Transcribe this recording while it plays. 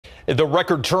The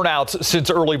record turnouts since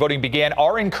early voting began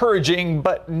are encouraging,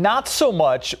 but not so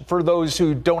much for those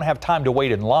who don't have time to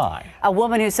wait in line. A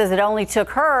woman who says it only took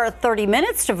her 30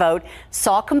 minutes to vote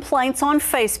saw complaints on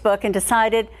Facebook and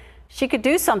decided she could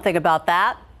do something about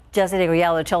that. Jessie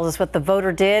DeGoyello tells us what the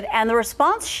voter did and the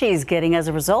response she's getting as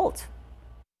a result.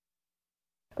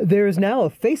 There is now a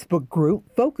Facebook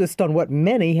group focused on what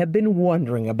many have been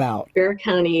wondering about. Bexar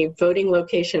County voting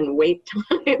location wait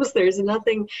times. There's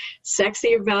nothing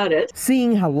sexy about it.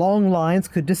 Seeing how long lines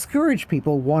could discourage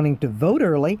people wanting to vote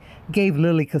early gave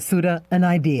Lily Kasuda an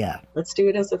idea. Let's do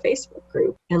it as a Facebook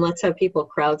group and let's have people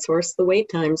crowdsource the wait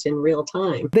times in real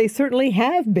time. They certainly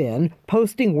have been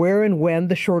posting where and when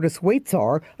the shortest waits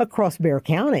are across Bexar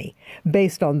County.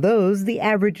 Based on those, the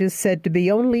average is said to be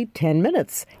only 10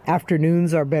 minutes.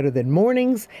 Afternoons are better than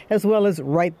mornings, as well as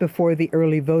right before the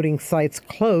early voting sites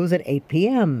close at 8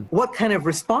 p.m. What kind of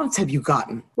response have you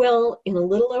gotten? Well, in a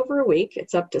little over a week,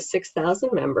 it's up to 6,000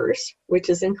 members, which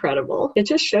is incredible. It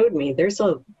just showed me there's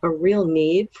a real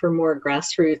need for more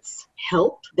grassroots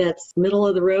help that's middle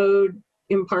of the road,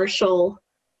 impartial,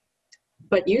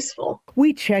 but useful.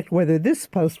 We checked whether this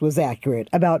post was accurate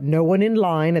about no one in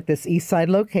line at this east side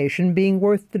location being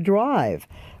worth the drive.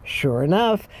 Sure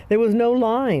enough, there was no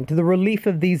line, to the relief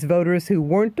of these voters who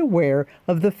weren't aware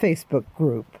of the Facebook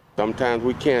group. Sometimes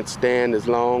we can't stand as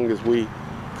long as we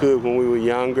could when we were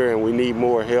younger, and we need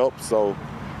more help. So,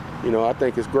 I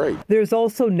think it's great. There's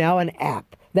also now an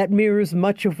app that mirrors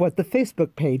much of what the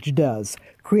Facebook page does,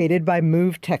 created by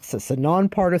Move Texas, a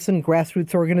nonpartisan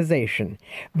grassroots organization.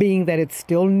 Being that it's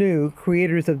still new,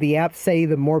 creators of the app say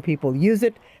the more people use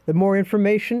it, the more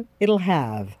information it'll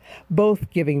have, both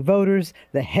giving voters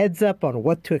the heads up on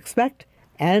what to expect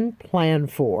and plan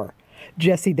for.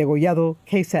 Jessie DeGoyello,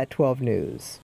 KSAT 12 News.